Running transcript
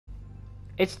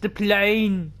It's the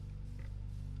plane.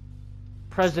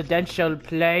 Presidential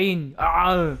plane. Ah.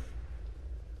 I'm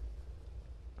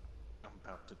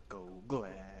about to go glass.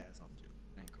 I'm just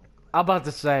ain't going glass. I'm about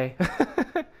to say.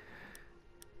 I'm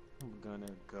gonna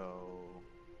go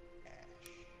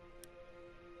ash.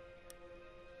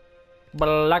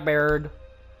 Blackbeard.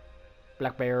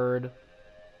 Blackbeard.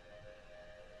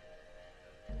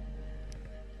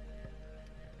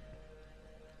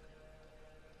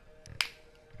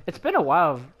 It's been a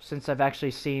while since I've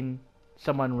actually seen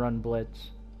someone run Blitz.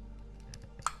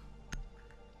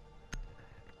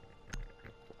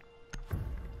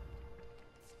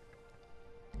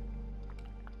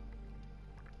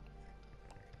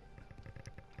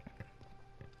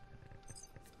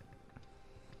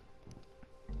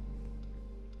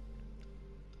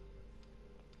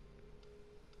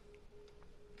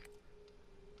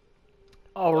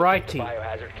 Alrighty.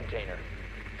 Biohazard container.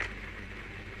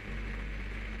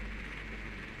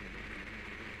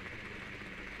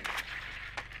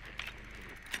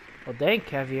 Well, dang,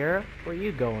 Caviera, where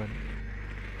you going?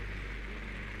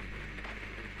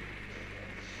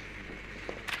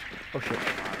 Oh shit.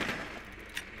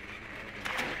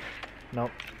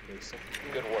 Nope.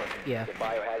 Good work. Yeah. The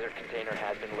biohazard container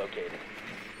has been located.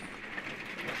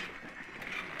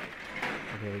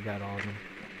 Okay, we got all of them.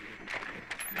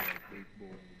 Big boy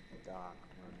Doc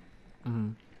Mhm.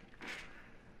 running.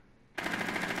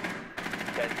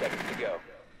 10 seconds to go.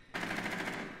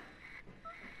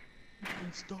 You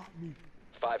can stop me.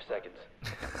 5 seconds.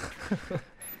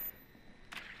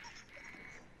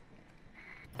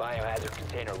 Biohazard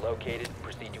container located.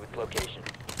 Proceed to its location.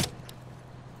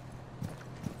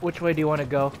 Which way do you want to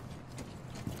go?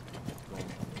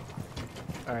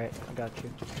 Alright, I got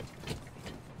you.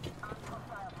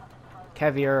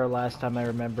 Caviera, last time I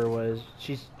remember, was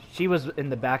she was in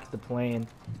the back of the plane,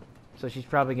 so she's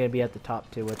probably gonna be at the top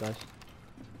two with us.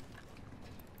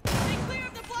 Stay clear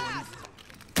of the blast!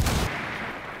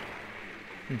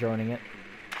 I'm joining it.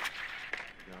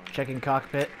 Checking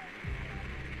cockpit.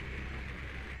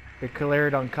 You're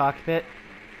cleared on cockpit.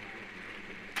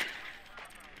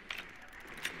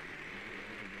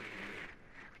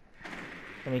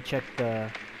 Let me check the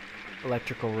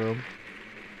electrical room.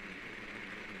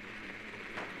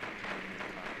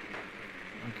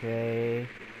 Okay.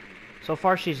 So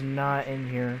far she's not in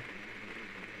here.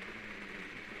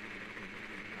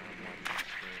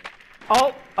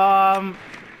 Oh,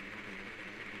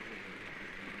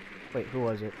 wait, who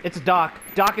was it? It's Doc.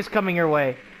 Doc is coming your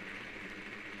way.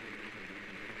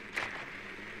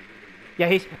 Yeah,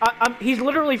 he's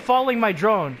literally following my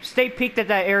drone. Stay peeked at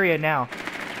that area now.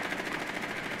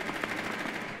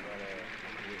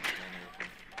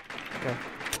 Okay.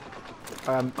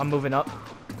 I'm moving up.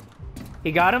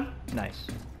 He got him? Nice.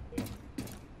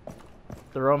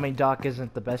 The roaming Doc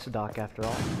isn't the best Doc after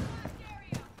all.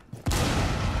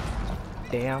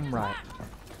 Damn right.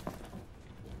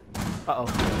 Uh-oh.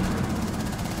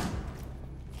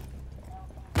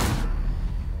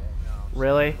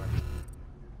 Really?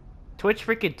 Twitch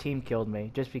freaking team killed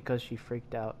me just because she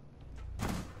freaked out.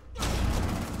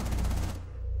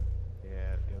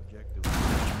 Yeah, the objective.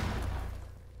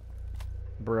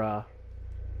 Bruh.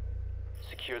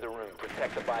 Secure the room.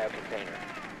 Protect the bio container.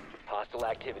 Hostile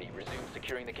activity. Resume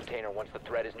securing the container once the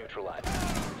threat is neutralized.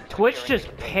 Twitch Securing just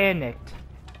the container. panicked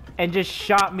and just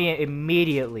shot me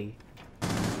immediately.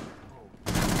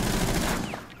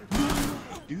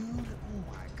 Dude, oh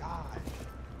my gosh.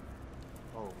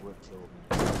 Oh, what killed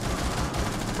me?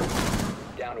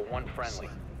 Down to one friendly.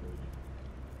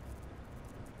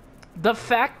 The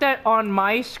fact that on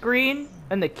my screen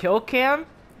and the kill cam,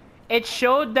 it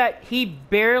showed that he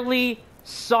barely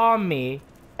saw me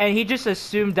and he just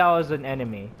assumed I was an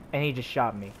enemy and he just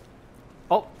shot me.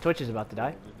 Oh, Twitch is about to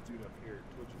die. This dude up here,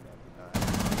 Twitch about to die.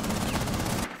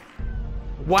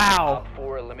 Wow. Top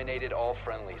 4 eliminated all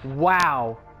friendlies.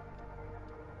 Wow.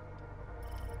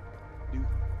 Dude.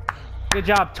 Good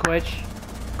job, Twitch.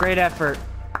 Great effort.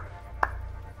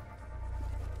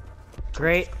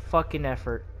 Great fucking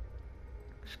effort.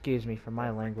 Excuse me for my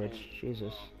language.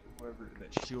 Jesus. Whoever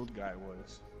that shield guy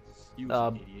was, he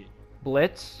was an idiot.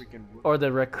 Blitz? Freaking Or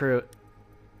the recruit?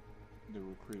 the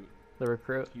recruit. The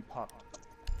recruit. He popped.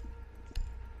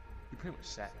 He pretty much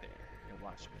sat there and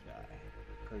watched me die.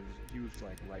 Because he was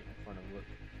like right in front of Rook.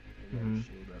 And he had his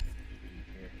shield up. He didn't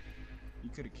care. You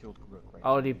could have killed Rook right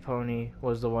Audi there. Pony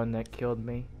was the one that killed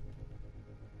me.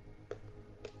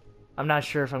 I'm not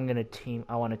sure if I'm gonna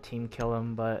I want to team kill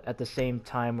him, but at the same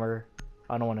time, I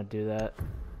don't want to do that.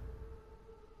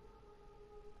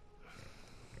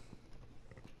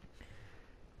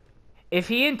 If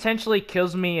he intentionally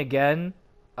kills me again,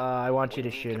 I want you We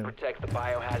to need shoot him. protect the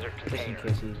biohazard Just in container.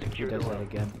 case he Secure the does that room.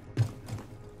 again.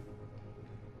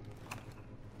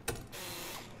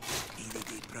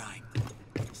 EDD prime.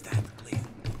 Stand clear.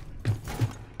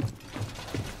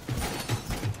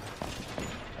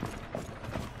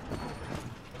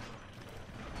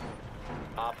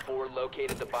 Op 4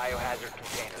 located the biohazard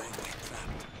container. Doorway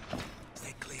trapped.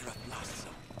 Stay clear of blast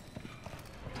zone.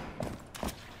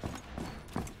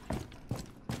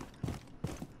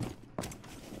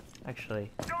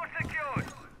 Actually, Door secured.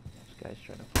 this guy's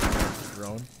trying to find a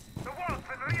drone. The walls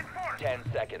have reinforced.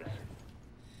 10 seconds.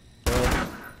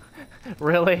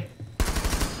 Really? Down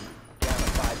to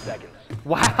 5 seconds.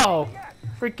 Wow!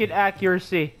 Freaking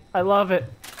accuracy. I love it.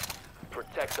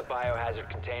 Protect the biohazard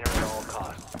container at all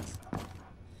costs.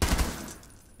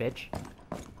 Bitch.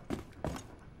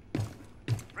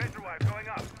 Razor wire going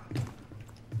up.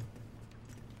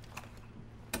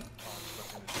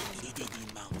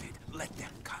 EDD mounted. Let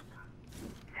them come.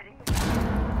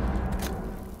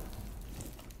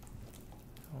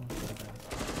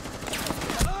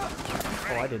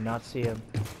 Oh, I did not see him.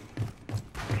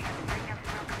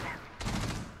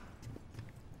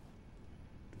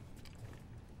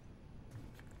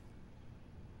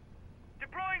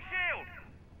 Deploying shield.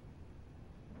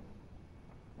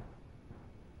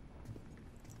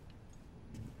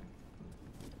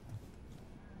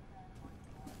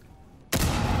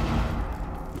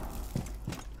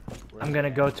 I'm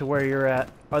gonna go to where you're at.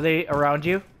 Are they around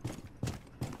you?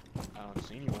 I don't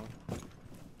see anyone.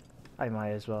 I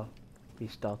might as well be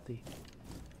stealthy.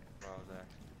 Wow, Zach.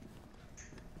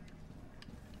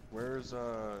 Where's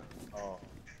oh.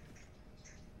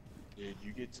 Did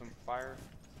you get some fire?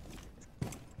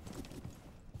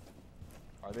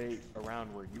 Are they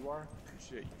around where you are?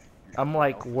 Shit. I'm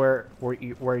like where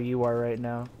you are right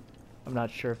now. I'm not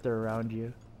sure if they're around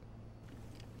you.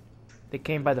 They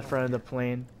came by the front of the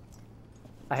plane.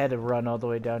 I had to run all the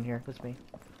way down here. That's me.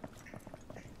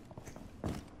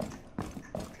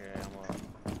 Okay, I'm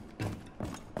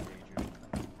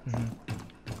Mhm.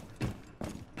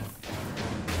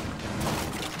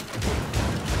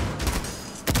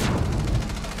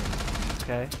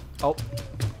 Okay. Oh.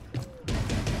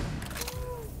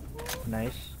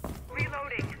 Nice.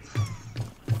 Reloading.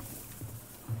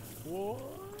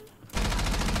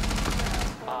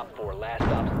 Op 4 last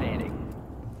stop standing.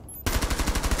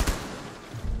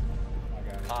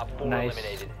 Op 4 Nice.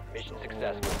 eliminated. Mission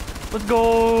successful. Let's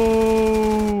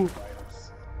go!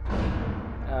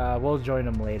 We'll join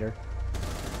them later.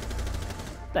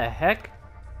 What the heck?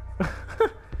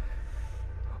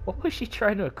 What was she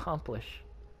trying to accomplish?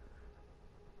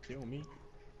 Kill me.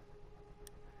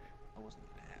 That wasn't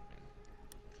gonna happen.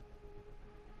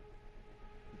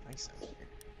 Nice out here.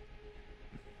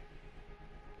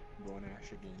 Going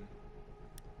Ash again.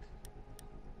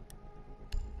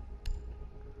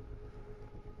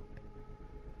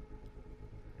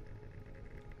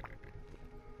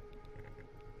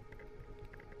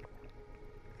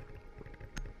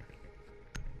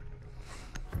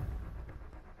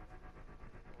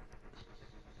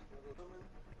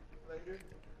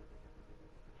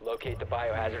 Locate the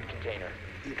biohazard container.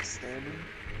 Get standing.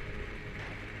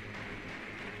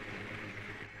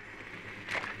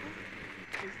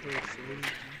 Is there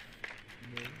solution?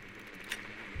 No.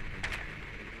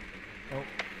 Oh.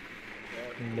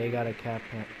 They got a cap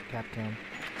cam.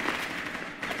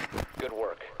 Good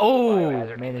work. Oh!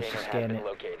 Biohazard Managed to container has scan been it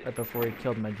located. right before he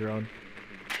killed my drone.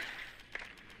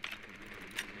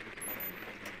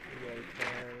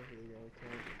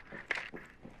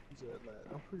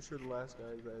 I'm pretty sure the last guy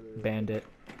is either Bandit.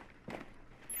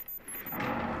 10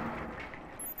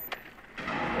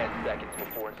 seconds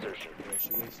before insertion. Yeah,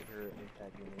 she wasted her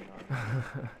impact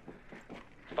on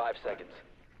 5 seconds.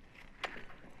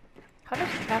 How does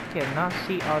Capcan not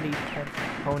see Audi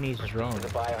Pony's drone? To the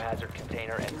biohazard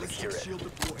container and secure it. Shield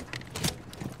deployed.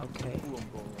 Okay. Ooh, I'm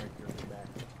going right here in the back.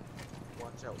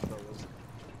 Watch out, fellas.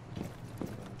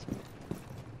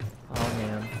 Oh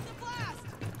man.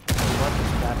 There's a bunch of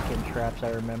Capcan traps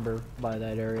I remember by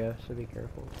that area, so be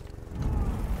careful.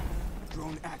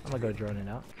 Drone I'm active. gonna go drone it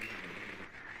out.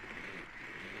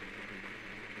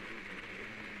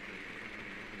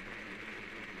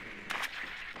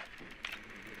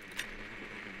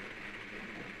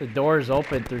 The door is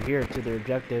open through here to the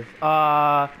objective.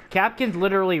 Capcan's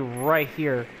literally right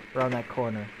here, around that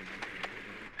corner.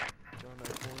 Down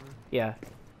that corner. Yeah,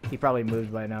 he probably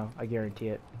moved by now. I guarantee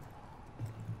it.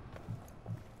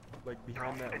 Like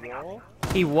behind that wall?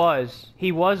 He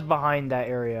was behind that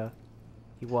area.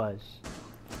 He was.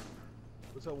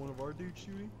 Was that one of our dudes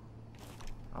shooting?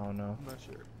 I don't know. I'm not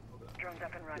sure. Hold on. Drones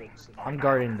up and running. I'm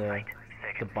guarding the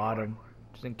bottom,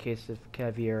 just in case if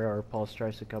Caviar or Pulse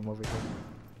tries to come over here.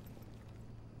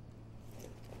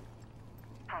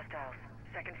 Hostiles.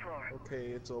 Second floor.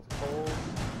 Okay, it's a pole.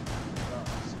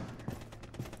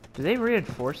 Did they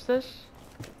reinforce this?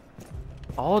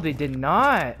 Oh, they did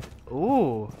not.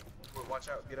 Ooh. Watch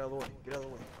out! Get out of the way! Get out of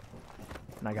the way!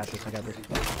 I got this. I got this.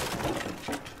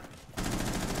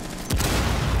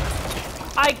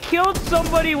 I killed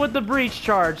somebody with the breach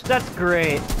charge. That's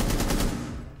great.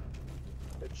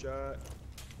 Headshot.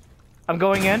 I'm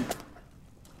going in.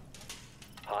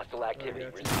 Hostile activity.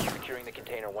 Resume securing the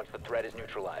container once the threat is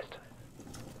neutralized.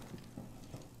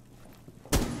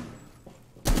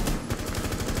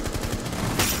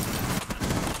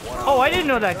 Oh, I didn't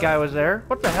know that guy was there.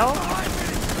 What the hell?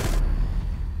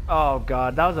 Oh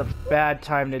god, that was a bad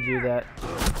time to do that.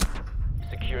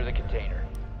 Secure the container.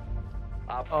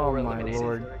 Op 4 Oh my eliminated.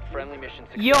 lord. Friendly mission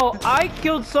success. Yo, I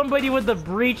killed somebody with the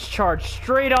breach charge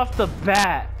straight off the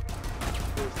bat.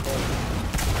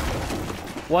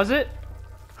 Was it?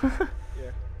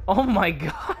 Yeah. Oh my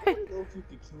god. I don't know if you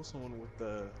could kill someone with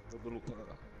the little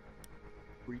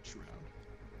breach round.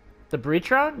 The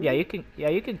breach round? Yeah, you can. Yeah,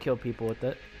 you can kill people with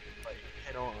it. Like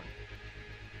head on.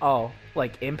 Oh,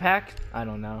 like impact? I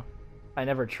don't know. I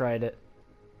never tried it.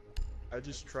 I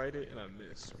just tried it and I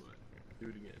missed, but do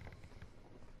it again.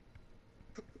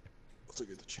 Let's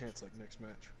get the chance like next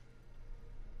match.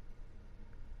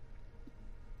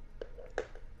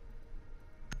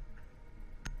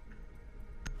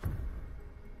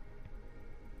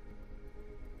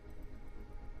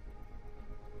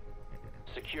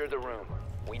 Secure the room.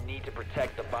 We need to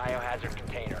protect the biohazard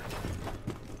container.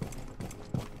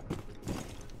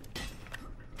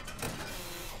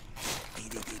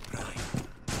 DDD Prime.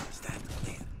 Stand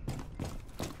clear.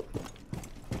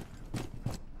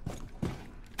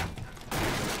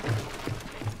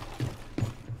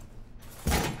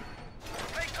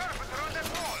 Take cover around that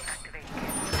wall. Activate.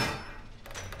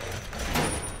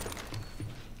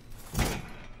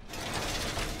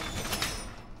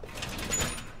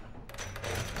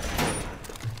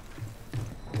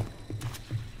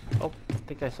 Oh, I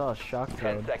think I saw a shock 10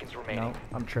 drone. seconds remaining. No,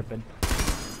 I'm tripping.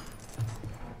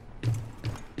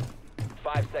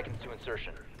 5 seconds to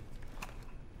insertion.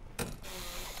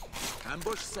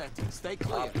 Ambush set. Stay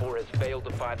clear. Op 4 has failed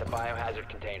to find the biohazard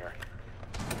container.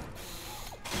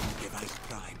 Device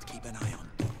primed. Keep an eye on.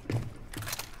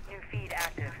 New feed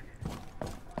active.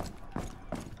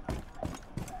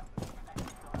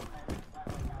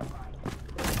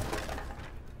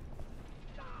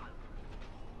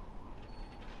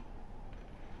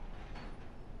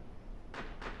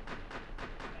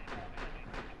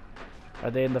 Are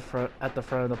they in the front, at the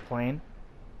front of the plane?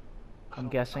 I'm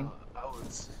guessing. I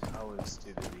was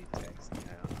stupidly texting.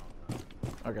 I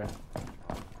don't know. Okay.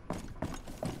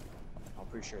 I'm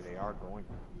pretty sure they are going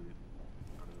to be in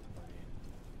front of the plane.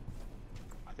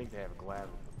 I think they have a glad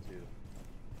with them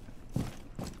too.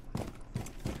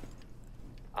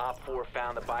 Op 4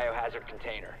 found the biohazard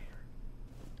container.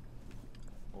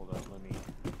 Hold up, let me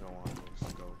go on this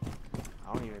scope.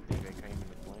 I don't even think they came in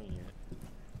the plane yet.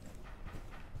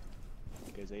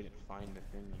 Because they didn't find the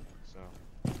thing yet, so.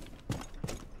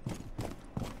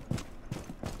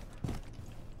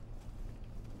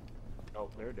 Oh,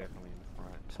 they're definitely in the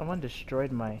front. Someone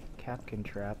destroyed my Capkin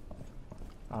trap.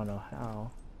 I don't know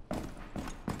how. They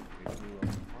flew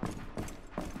up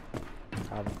the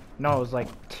front. No, it was like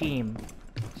team.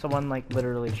 Someone like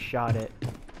literally shot it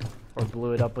or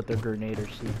blew it up with their grenade or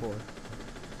C4.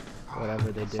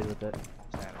 Whatever they did with it.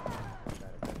 Chat on that.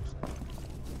 Chat a better side.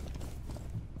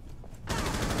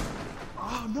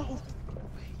 Oh no!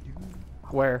 Hey, dude.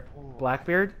 Where?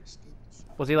 Blackbeard?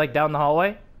 Was he like down the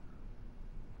hallway?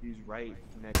 He's right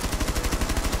next.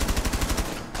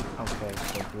 Okay,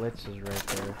 so Blitz is right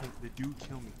there. Hey, the dude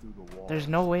killed me through the wall. There's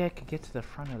no way I could get to the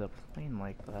front of the plane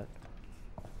like that.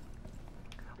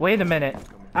 Wait a minute.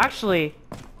 Actually,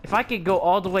 if I could go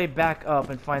all the way back up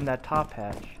and find that top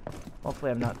hatch.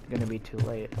 Hopefully I'm not gonna be too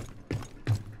late.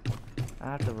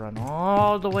 I have to run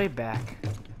all the way back.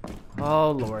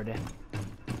 Oh lord.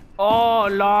 Oh,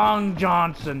 Long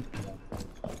Johnson.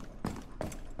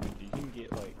 You can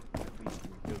get like at least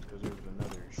some kills because there was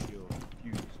another shield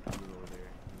fuse over there.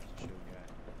 There's a shield guy.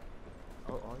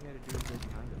 Oh, all you had to do is go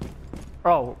behind him.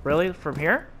 Oh, really? From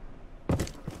here?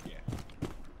 Yeah.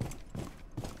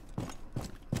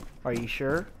 Are you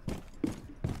sure?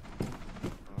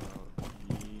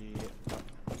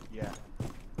 Yeah.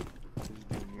 This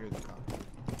dude near the cockpit.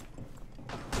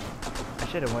 I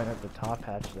should have went at the top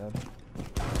hatch then.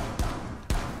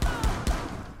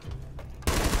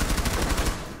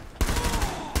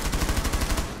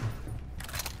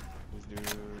 This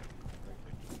dude.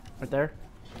 Right there?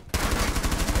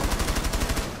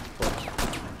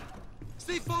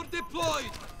 C4 deployed.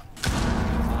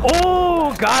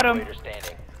 Oh, got him. Operator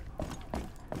standing.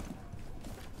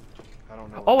 I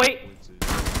don't know. Oh, what wait. Woods is.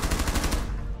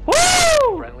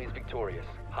 Woo! Friendly is victorious.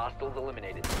 Hostiles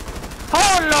eliminated.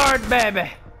 Oh Lord,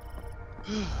 baby.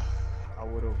 I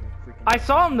would have freaking. I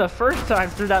saw him the first time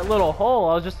through that little hole.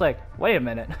 I was just like, wait a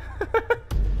minute.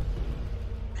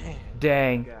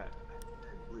 Dang. Got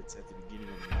blitz at the beginning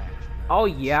of the match. Man. Oh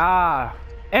yeah.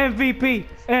 MVP.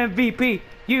 MVP.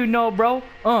 You know, bro.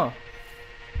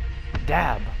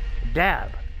 Dab.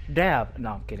 Dab. Dab.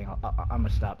 No, I'm kidding. I'm gonna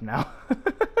stop now.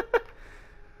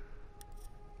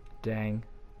 Dang.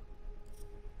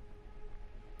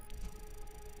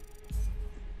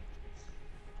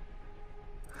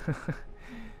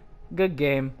 Good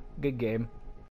game. Good game.